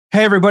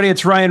Hey, everybody,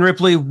 it's Ryan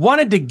Ripley.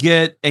 Wanted to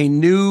get a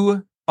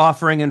new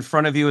offering in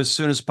front of you as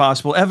soon as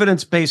possible,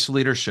 evidence-based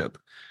leadership.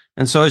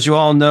 And so, as you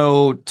all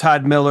know,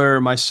 Todd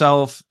Miller,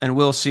 myself, and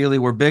Will Seeley,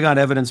 we're big on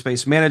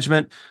evidence-based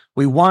management.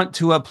 We want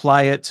to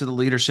apply it to the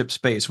leadership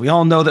space. We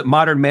all know that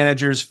modern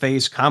managers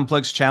face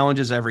complex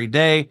challenges every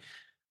day.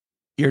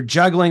 You're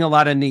juggling a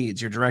lot of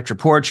needs, your direct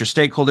reports, your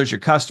stakeholders, your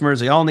customers,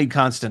 they all need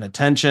constant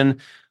attention.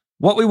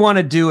 What we want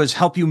to do is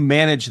help you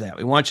manage that.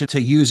 We want you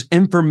to use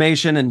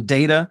information and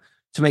data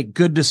to make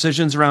good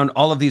decisions around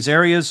all of these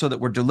areas so that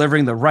we're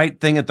delivering the right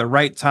thing at the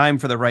right time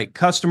for the right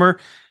customer.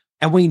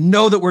 And we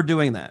know that we're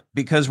doing that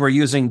because we're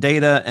using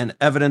data and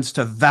evidence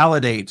to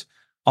validate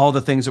all the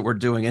things that we're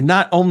doing. And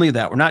not only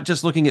that, we're not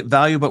just looking at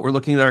value, but we're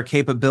looking at our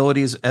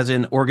capabilities as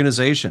an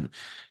organization.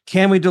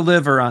 Can we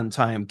deliver on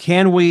time?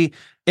 Can we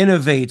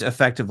innovate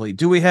effectively?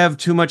 Do we have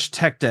too much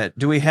tech debt?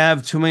 Do we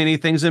have too many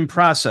things in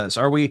process?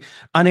 Are we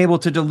unable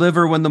to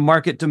deliver when the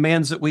market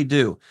demands that we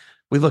do?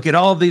 We look at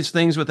all of these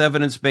things with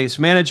evidence-based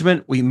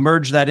management. We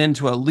merge that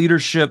into a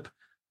leadership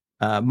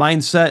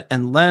mindset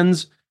and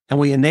lens, and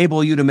we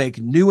enable you to make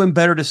new and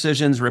better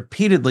decisions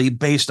repeatedly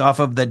based off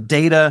of the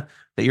data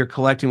that you're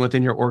collecting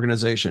within your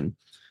organization.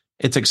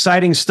 It's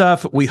exciting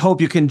stuff. We hope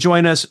you can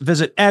join us.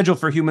 Visit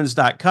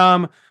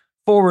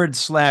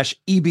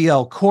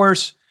agileforhumans.com/EBL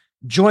course.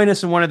 Join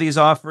us in one of these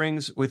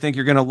offerings. We think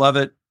you're going to love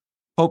it.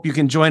 Hope you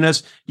can join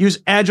us. Use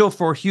Agile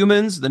for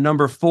Humans, the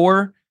number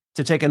 4,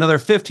 to take another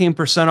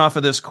 15% off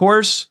of this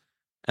course.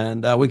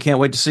 And we can't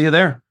wait to see you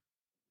there.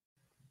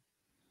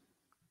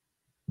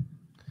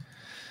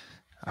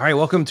 All right,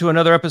 welcome to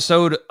another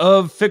episode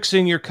of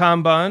Fixing Your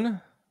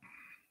Kanban.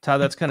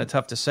 Todd, that's kind of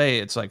tough to say.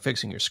 It's like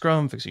fixing your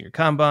Scrum, fixing your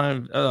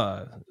Kanban.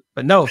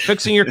 But no,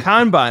 fixing your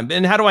Kanban.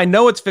 And how do I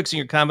know it's fixing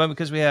your Kanban?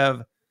 Because we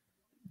have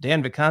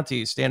Dan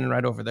Vicanti standing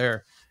right over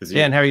there.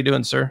 Dan, how are you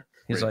doing, sir?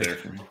 He's right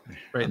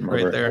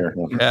right there.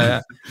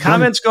 Yeah.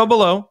 Comments go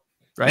below.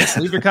 Right?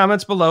 Leave your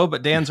comments below,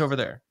 but Dan's over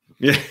there.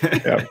 Yeah,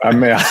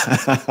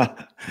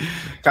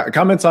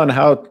 comments on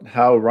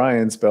how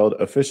Ryan spelled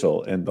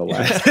official in the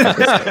last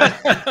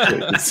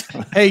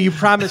episode. Hey, you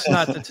promised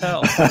not to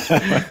tell.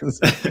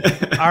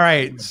 All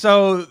right.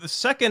 So the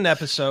second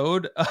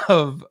episode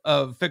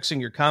of Fixing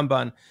Your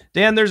Kanban.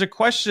 Dan, there's a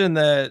question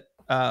that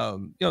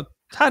Todd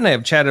and I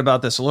have chatted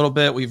about this a little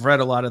bit. We've read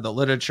a lot of the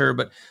literature,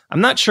 but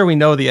I'm not sure we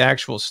know the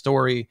actual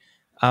story.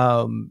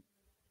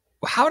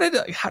 How did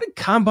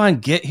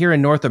Kanban get here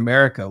in North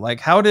America?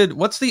 Like,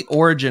 what's the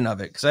origin of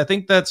it? Because I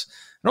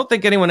don't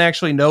think anyone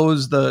actually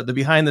knows the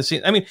behind the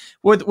scenes. I mean,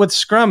 with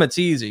Scrum, it's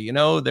easy.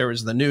 There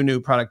was the new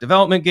product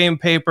development game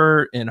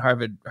paper in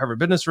Harvard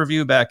Business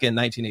Review back in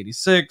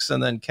 1986.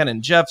 And then Ken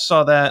and Jeff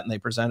saw that and they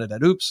presented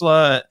at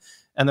UPSLA,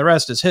 and the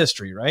rest is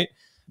history, right?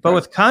 But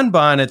with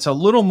Kanban, it's a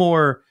little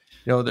more,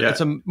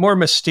 it's a more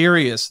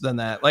mysterious than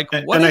that. Like,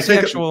 what is the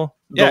actual...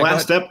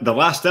 The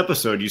last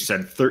episode, you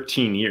said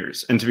 13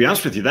 years. And to be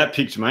honest with you, that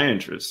piqued my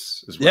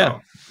interest as well. Yeah.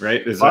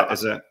 Right? Is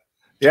that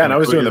and I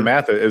was doing the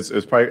math.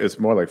 It's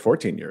more like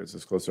 14 years.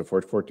 It's close to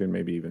 14,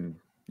 maybe even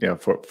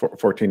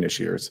 14-ish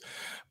years.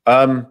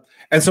 And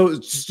so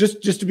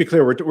just to be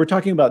clear, we're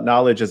talking about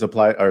knowledge as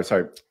applied,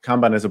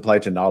 Kanban as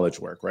applied to knowledge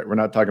work, right? We're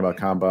not talking about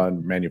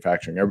Kanban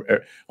manufacturing.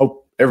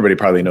 Everybody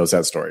probably knows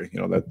that story.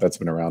 That's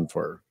been around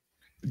for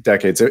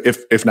decades,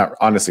 if not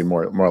honestly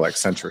more like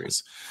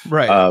centuries.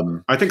 Right.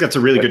 I think that's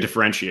a really good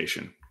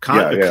differentiation.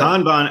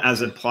 Kanban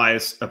as it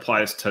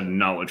applies to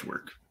knowledge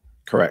work.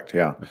 Correct.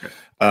 Yeah. Okay.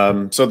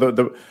 So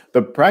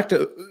the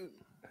practice.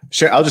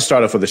 I'll just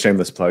start off with a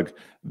shameless plug.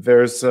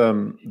 There's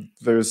a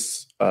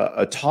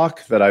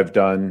talk that I've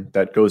done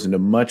that goes into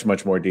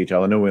much more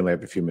detail. I know we only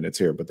have a few minutes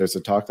here, but there's a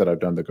talk that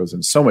I've done that goes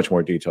into so much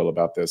more detail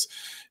about this.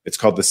 It's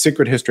called The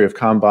Secret History of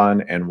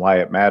Kanban and Why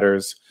It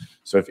Matters.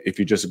 So if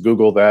you just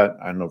Google that,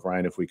 I don't know,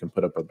 Ryan, if we can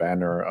put up a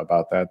banner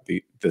about that,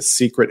 the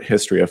Secret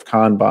History of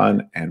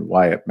Kanban and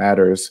Why It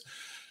Matters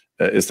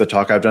is the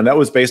talk I've done. That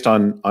was based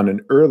on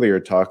an earlier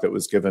talk that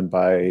was given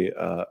by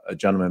a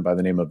gentleman by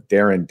the name of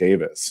Darren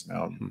Davis.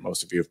 Now,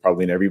 most of you have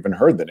probably never even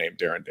heard the name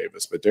Darren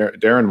Davis, but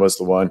Darren was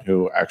the one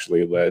who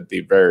actually led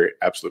the very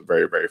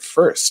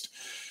first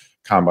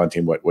Kanban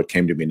team, what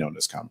came to be known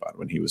as Kanban.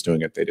 When he was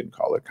doing it, they didn't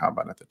call it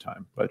Kanban at the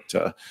time, but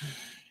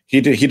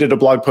he did a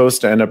blog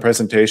post and a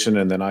presentation,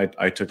 and then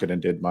I took it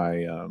and did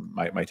my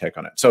take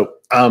on it. So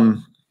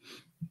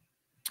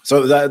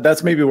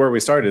that's maybe where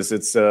we start.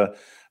 It's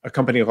a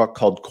company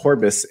called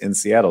Corbis in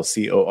Seattle,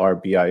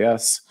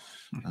 Corbis,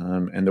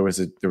 and there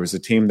was a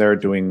team there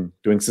doing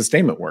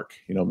sustainment work,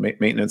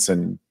 maintenance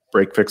and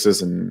break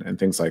fixes and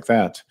things like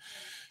that.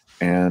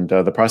 And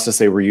the process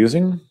they were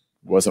using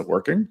wasn't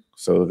working,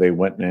 so they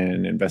went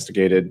and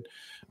investigated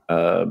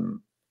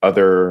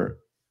other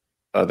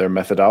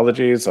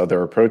methodologies,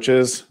 other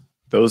approaches.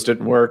 Those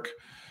didn't work.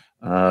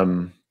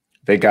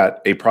 They got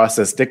a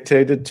process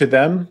dictated to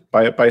them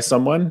by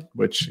someone,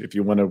 which if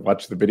you want to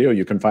watch the video,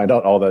 you can find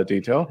out all that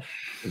detail.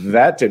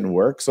 That didn't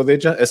work. So they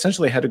just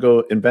essentially had to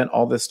go invent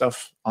all this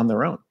stuff on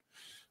their own.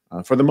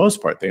 For the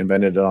most part, they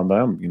invented it on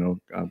them,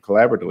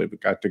 collaboratively. We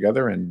got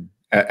together and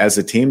as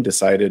a team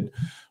decided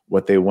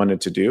what they wanted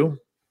to do.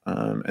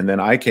 And then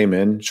I came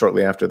in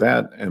shortly after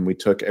that, and we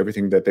took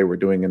everything that they were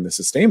doing in the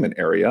sustainment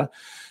area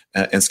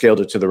and scaled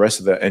it to the rest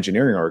of the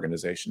engineering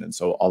organization. And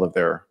so all of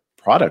their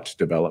product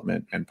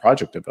development and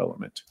project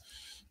development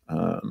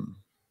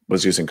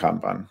was using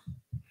Kanban.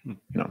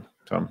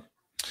 So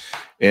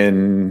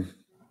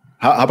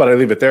how about I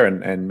leave it there,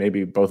 and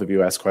maybe both of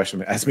you ask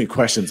me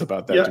questions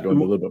about that to go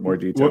into a little bit more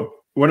detail.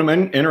 What I'm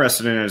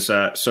interested in is,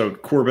 so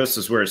Corbis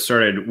is where it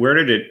started. Where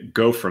did it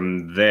go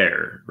from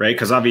there, right?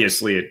 Because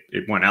obviously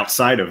it went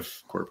outside of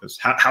Corbis.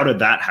 How did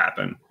that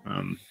happen?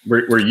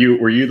 Were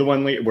you the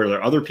one? Were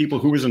there other people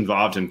who was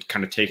involved in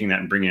kind of taking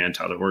that and bringing it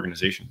into other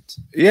organizations?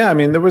 Yeah, I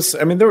mean, there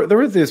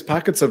were these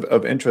pockets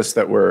of interest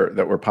that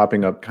were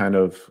popping up, kind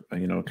of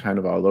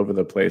all over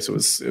the place.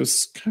 It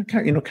was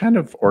kind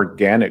of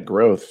organic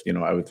growth,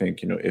 I would think,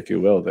 if you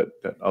will, that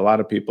a lot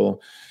of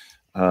people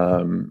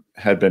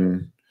had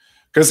been.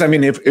 Because I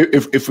mean,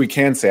 if we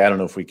can say, I don't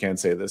know if we can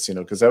say this,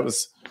 because that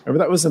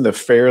was in the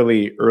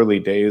fairly early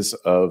days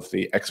of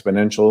the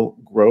exponential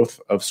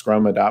growth of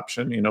Scrum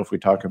adoption. If we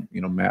talk,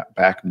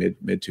 back mid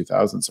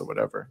 2000s or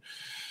whatever,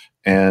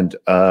 and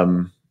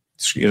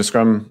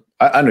Scrum.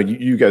 I know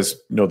you guys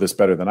know this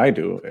better than I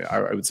do.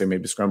 I would say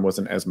maybe Scrum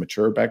wasn't as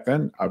mature back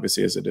then,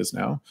 obviously, as it is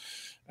now.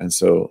 And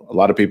so a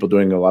lot of people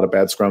doing a lot of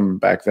bad Scrum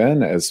back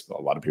then, as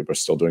a lot of people are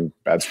still doing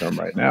bad Scrum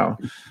right now.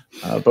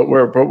 But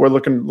we're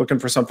looking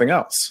for something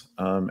else.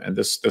 And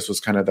this was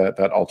kind of that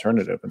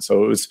alternative. And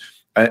so it was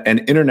an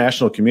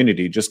international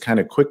community just kind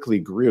of quickly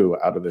grew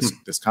out of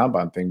this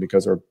Kanban thing,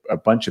 because there were a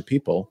bunch of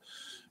people,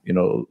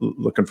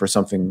 looking for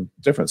something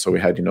different. So we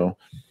had,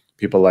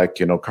 people like,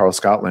 Carl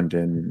Scotland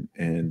in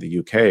the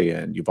UK,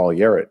 and Yuval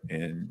Yaret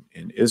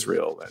in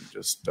Israel, and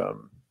just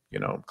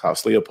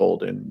Klaus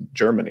Leopold in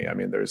Germany. I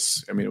mean,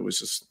 it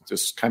was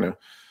just kind of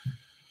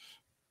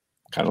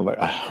like,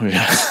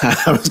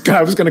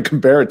 I was going to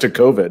compare it to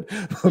COVID,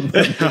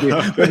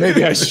 but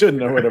maybe I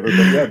shouldn't or whatever. But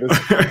yeah,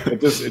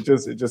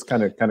 it just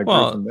kind of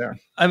grew from there.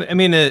 I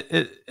mean,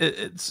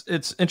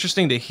 it's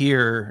interesting to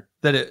hear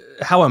that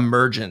how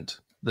emergent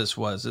this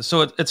was.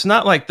 So it's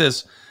not like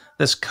this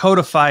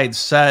codified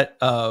set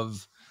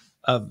of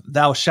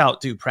thou shalt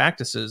do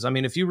practices. I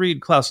mean, if you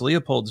read Klaus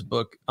Leopold's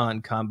book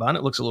on Kanban,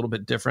 it looks a little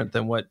bit different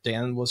than what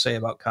Dan will say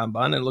about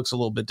Kanban. And it looks a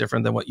little bit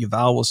different than what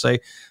Yuval will say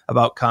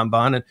about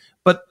Kanban.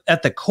 But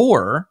at the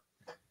core,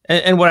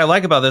 and what I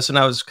like about this, and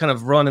I was kind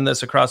of running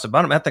this across the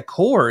bottom, at the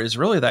core is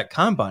really that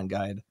Kanban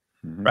guide,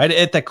 right?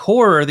 At the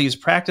core are these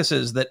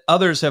practices that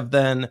others have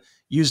then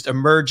used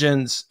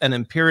emergence and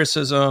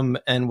empiricism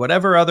and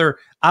whatever other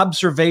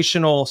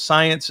observational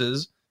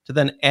sciences to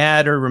then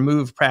add or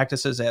remove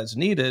practices as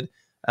needed,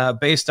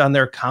 based on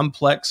their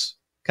complex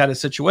kind of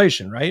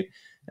situation, right?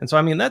 And so,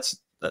 I mean,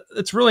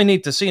 it's really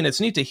neat to see, and it's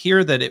neat to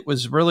hear that it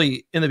was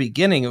really, in the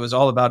beginning, it was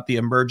all about the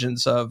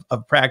emergence of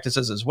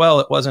practices as well.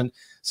 It wasn't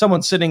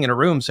someone sitting in a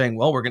room saying,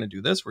 well, we're going to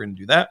do this, we're going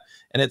to do that,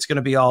 and it's going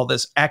to be all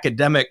this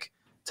academic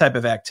type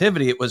of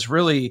activity. It was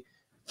really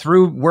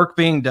through work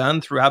being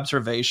done, through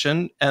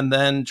observation, and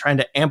then trying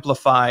to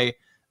amplify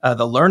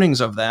the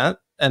learnings of that.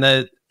 And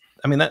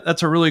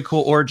that's a really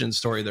cool origin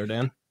story there,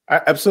 Dan.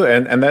 Absolutely.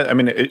 And that, I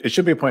mean, it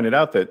should be pointed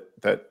out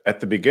that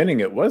at the beginning,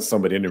 it was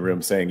somebody in the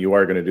room saying, you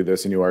are going to do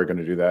this and you are going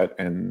to do that.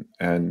 And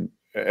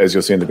as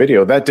you'll see in the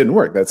video, that didn't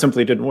work. That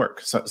simply didn't work.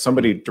 So,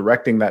 somebody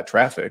directing that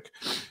traffic,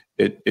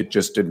 it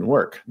just didn't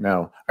work.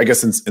 Now, I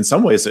guess in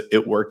some ways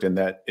it worked in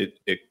that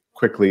it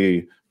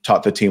quickly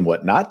taught the team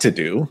what not to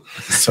do.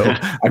 So,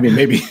 I mean,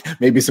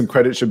 maybe some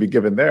credit should be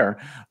given there.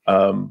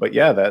 But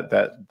yeah,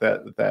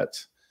 that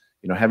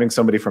having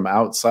somebody from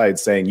outside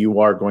saying you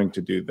are going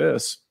to do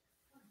this,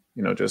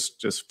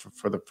 just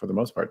for the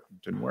most part,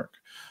 didn't work.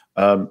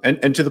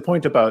 And to the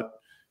point about,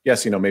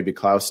 yes, maybe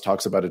Klaus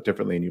talks about it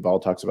differently, and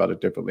Yuval talks about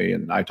it differently,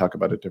 and I talk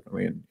about it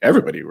differently, and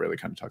everybody really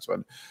kind of talks about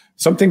it.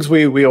 Some things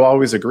we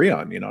always agree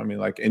on, I mean,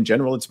 like in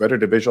general, it's better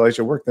to visualize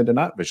your work than to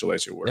not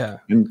visualize your work. Yeah.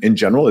 In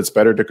general, it's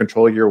better to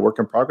control your work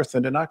in progress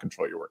than to not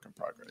control your work in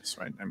progress,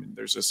 right? I mean,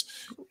 there's just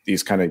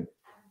these kind of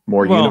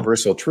more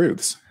universal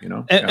truths,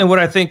 And what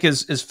I think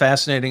is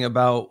fascinating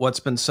about what's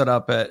been set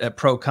up at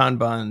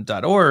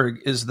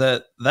prokanban.org is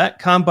that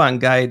Kanban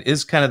guide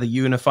is kind of the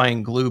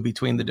unifying glue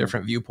between the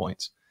different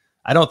viewpoints.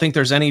 I don't think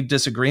there's any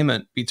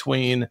disagreement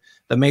between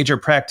the major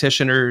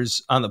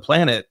practitioners on the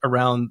planet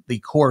around the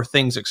core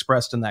things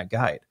expressed in that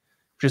guide,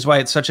 which is why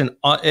it's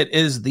it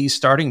is the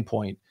starting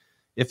point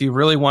if you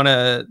really want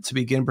to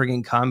begin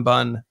bringing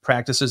Kanban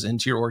practices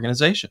into your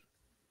organization.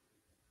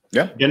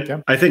 Yeah.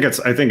 I think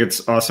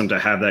it's awesome to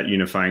have that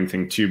unifying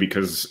thing too,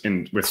 because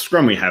with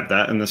Scrum, we have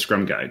that in the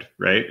Scrum guide,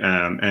 right?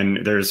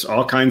 And there's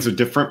all kinds of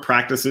different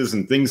practices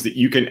and things that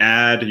you can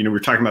add. We were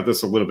talking about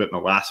this a little bit in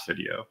the last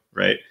video,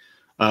 right?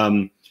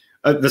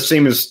 The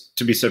same is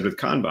to be said with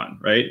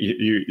Kanban, right?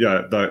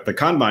 The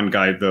Kanban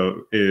guide,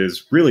 though,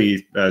 is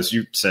really, as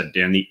you said,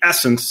 Dan, the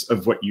essence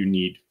of what you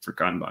need for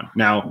Kanban.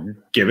 Now,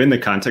 given the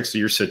context of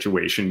your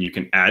situation, you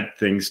can add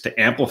things to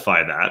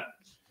amplify that,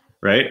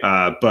 right?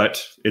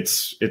 But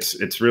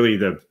it's really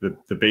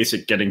the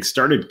basic getting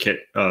started kit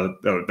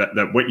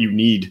that what you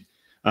need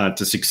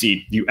to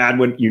succeed. You add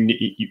what you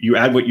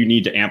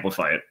need to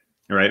amplify it,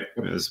 right?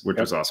 Which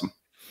is awesome.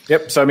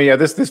 Yep. So I mean,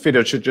 this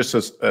video should just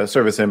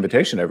serve as an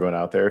invitation to everyone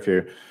out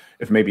there.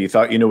 If maybe you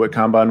thought you knew what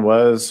Kanban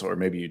was, or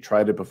maybe you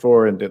tried it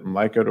before and didn't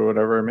like it or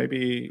whatever,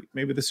 maybe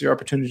this is your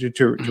opportunity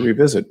to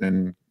revisit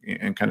and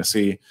kind of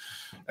see,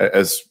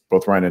 as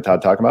both Ryan and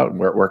Todd talk about,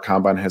 where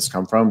Kanban has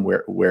come from,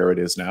 where it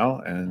is now,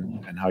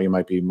 and how you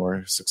might be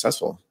more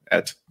successful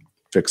at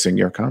fixing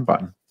your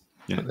Kanban.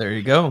 Yeah. There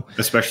you go.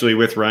 Especially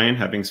with Ryan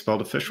having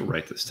spelled official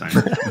right this time.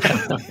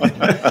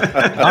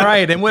 All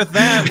right. And with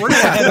that, we're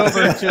going to head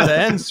over to the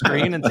end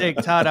screen and take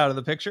Todd out of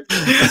the picture.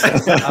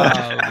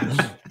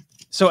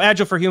 So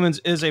Agile for Humans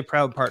is a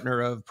proud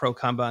partner of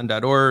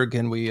prokanban.org.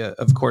 And we,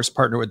 of course,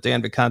 partner with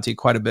Dan Vicanti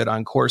quite a bit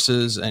on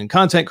courses and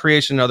content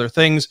creation and other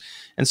things.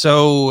 And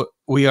so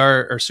we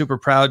are super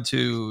proud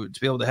to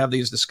be able to have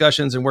these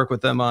discussions and work with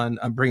them on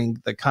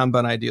bringing the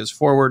Kanban ideas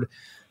forward.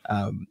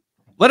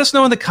 Let us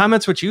know in the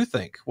comments what you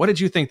think. What did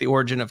you think the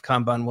origin of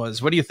Kanban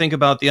was? What do you think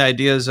about the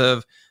ideas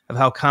of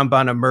how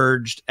Kanban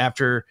emerged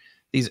after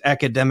these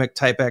academic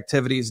type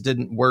activities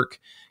didn't work?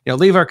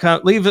 Leave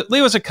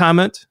us a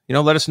comment.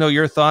 Let us know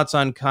your thoughts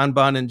on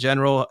Kanban in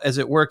general. Is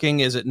it working?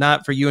 Is it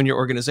not for you and your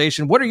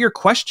organization? What are your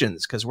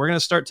questions? Because we're going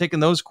to start taking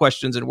those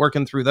questions and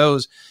working through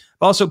those.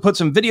 I've also put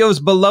some videos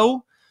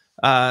below.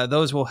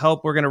 Those will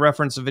help. We're going to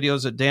reference the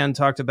videos that Dan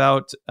talked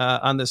about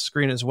on this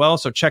screen as well.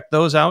 So check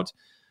those out.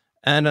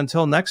 And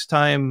until next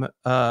time,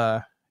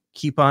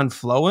 keep on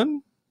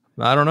flowing.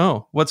 I don't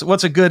know.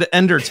 What's a good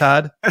ender,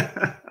 Todd?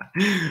 I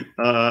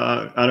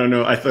don't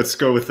know. Let's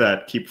go with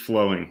that. Keep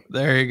flowing.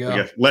 There you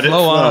go. Let it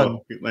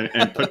flow.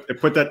 And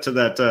put that to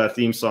that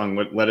theme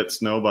song. Let It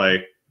Snow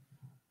by.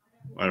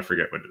 I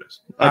forget what it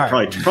is.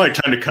 Probably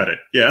time to cut it.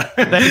 Yeah.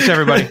 Thanks,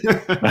 everybody. All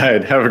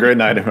right. Have a great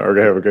night or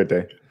have a good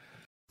day.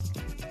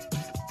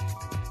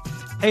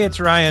 Hey,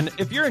 it's Ryan.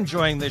 If you're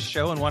enjoying this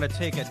show and want to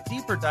take a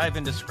deeper dive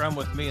into Scrum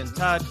with me and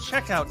Todd,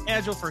 check out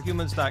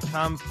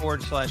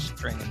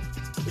agileforhumans.com/training.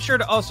 Be sure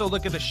to also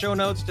look at the show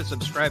notes to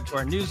subscribe to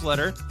our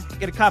newsletter,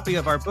 get a copy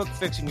of our book,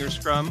 Fixing Your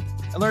Scrum,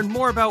 and learn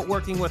more about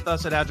working with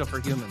us at Agile for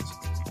Humans.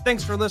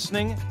 Thanks for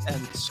listening,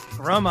 and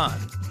Scrum on.